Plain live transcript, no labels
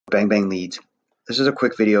Bang Bang Leads. This is a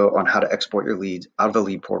quick video on how to export your leads out of a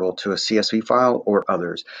lead portal to a CSV file or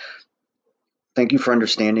others. Thank you for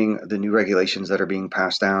understanding the new regulations that are being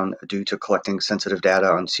passed down due to collecting sensitive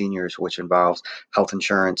data on seniors, which involves health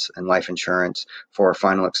insurance and life insurance for our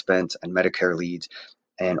final expense and Medicare leads,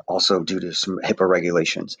 and also due to some HIPAA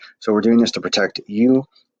regulations. So we're doing this to protect you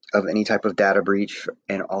of any type of data breach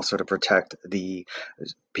and also to protect the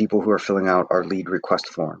people who are filling out our lead request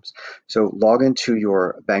forms. So log into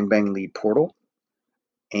your Bang Bang Lead portal,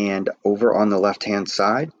 and over on the left hand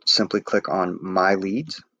side, simply click on My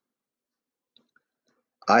Leads.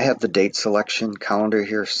 I have the date selection calendar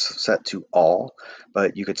here set to all,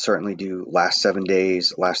 but you could certainly do last 7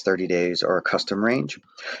 days, last 30 days, or a custom range.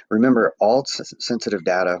 Remember, all sensitive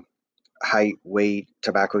data, height, weight,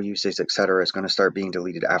 tobacco usage, etc., is going to start being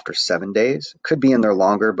deleted after 7 days. Could be in there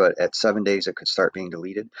longer, but at 7 days it could start being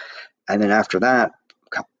deleted. And then after that,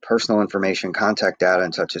 personal information, contact data,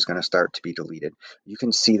 and such is going to start to be deleted. You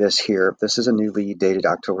can see this here. This is a new lead dated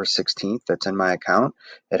October 16th that's in my account.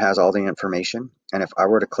 It has all the information. And if I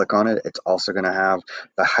were to click on it, it's also going to have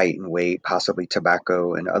the height and weight, possibly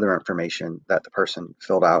tobacco, and other information that the person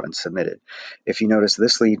filled out and submitted. If you notice,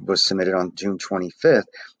 this lead was submitted on June 25th.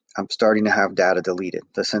 I'm starting to have data deleted.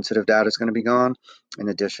 The sensitive data is going to be gone, in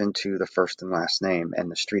addition to the first and last name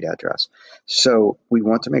and the street address. So we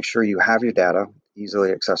want to make sure you have your data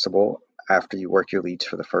easily accessible after you work your leads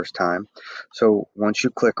for the first time. So once you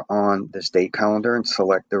click on this date calendar and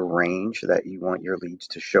select the range that you want your leads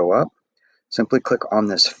to show up, simply click on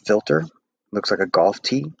this filter. Looks like a golf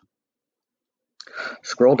tee.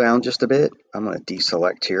 Scroll down just a bit. I'm going to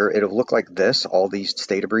deselect here. It'll look like this, all these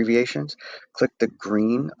state abbreviations. Click the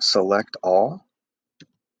green select all,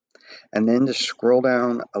 and then just scroll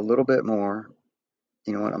down a little bit more.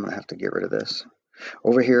 You know what, I'm going to have to get rid of this.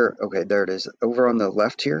 Over here, okay, there it is. Over on the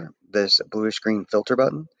left here, this bluish green filter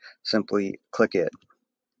button, simply click it.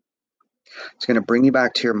 It's going to bring you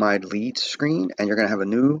back to your My Leads screen, and you're going to have a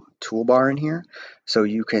new toolbar in here. So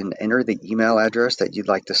you can enter the email address that you'd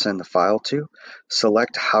like to send the file to,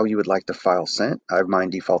 select how you would like the file sent. I have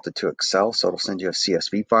mine defaulted to Excel, so it'll send you a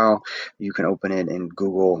CSV file. You can open it in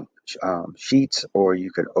Google Sheets, or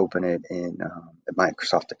you could open it in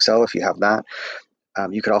Microsoft Excel if you have that.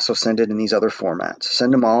 You could also send it in these other formats.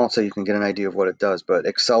 Send them all so you can get an idea of what it does, but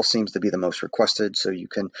Excel seems to be the most requested, so you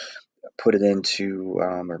can put it into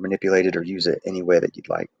or manipulate it or use it any way that you'd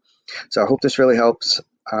like. So I hope this really helps.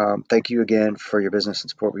 Thank you again for your business and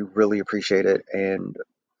support. We really appreciate it, and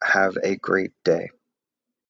have a great day.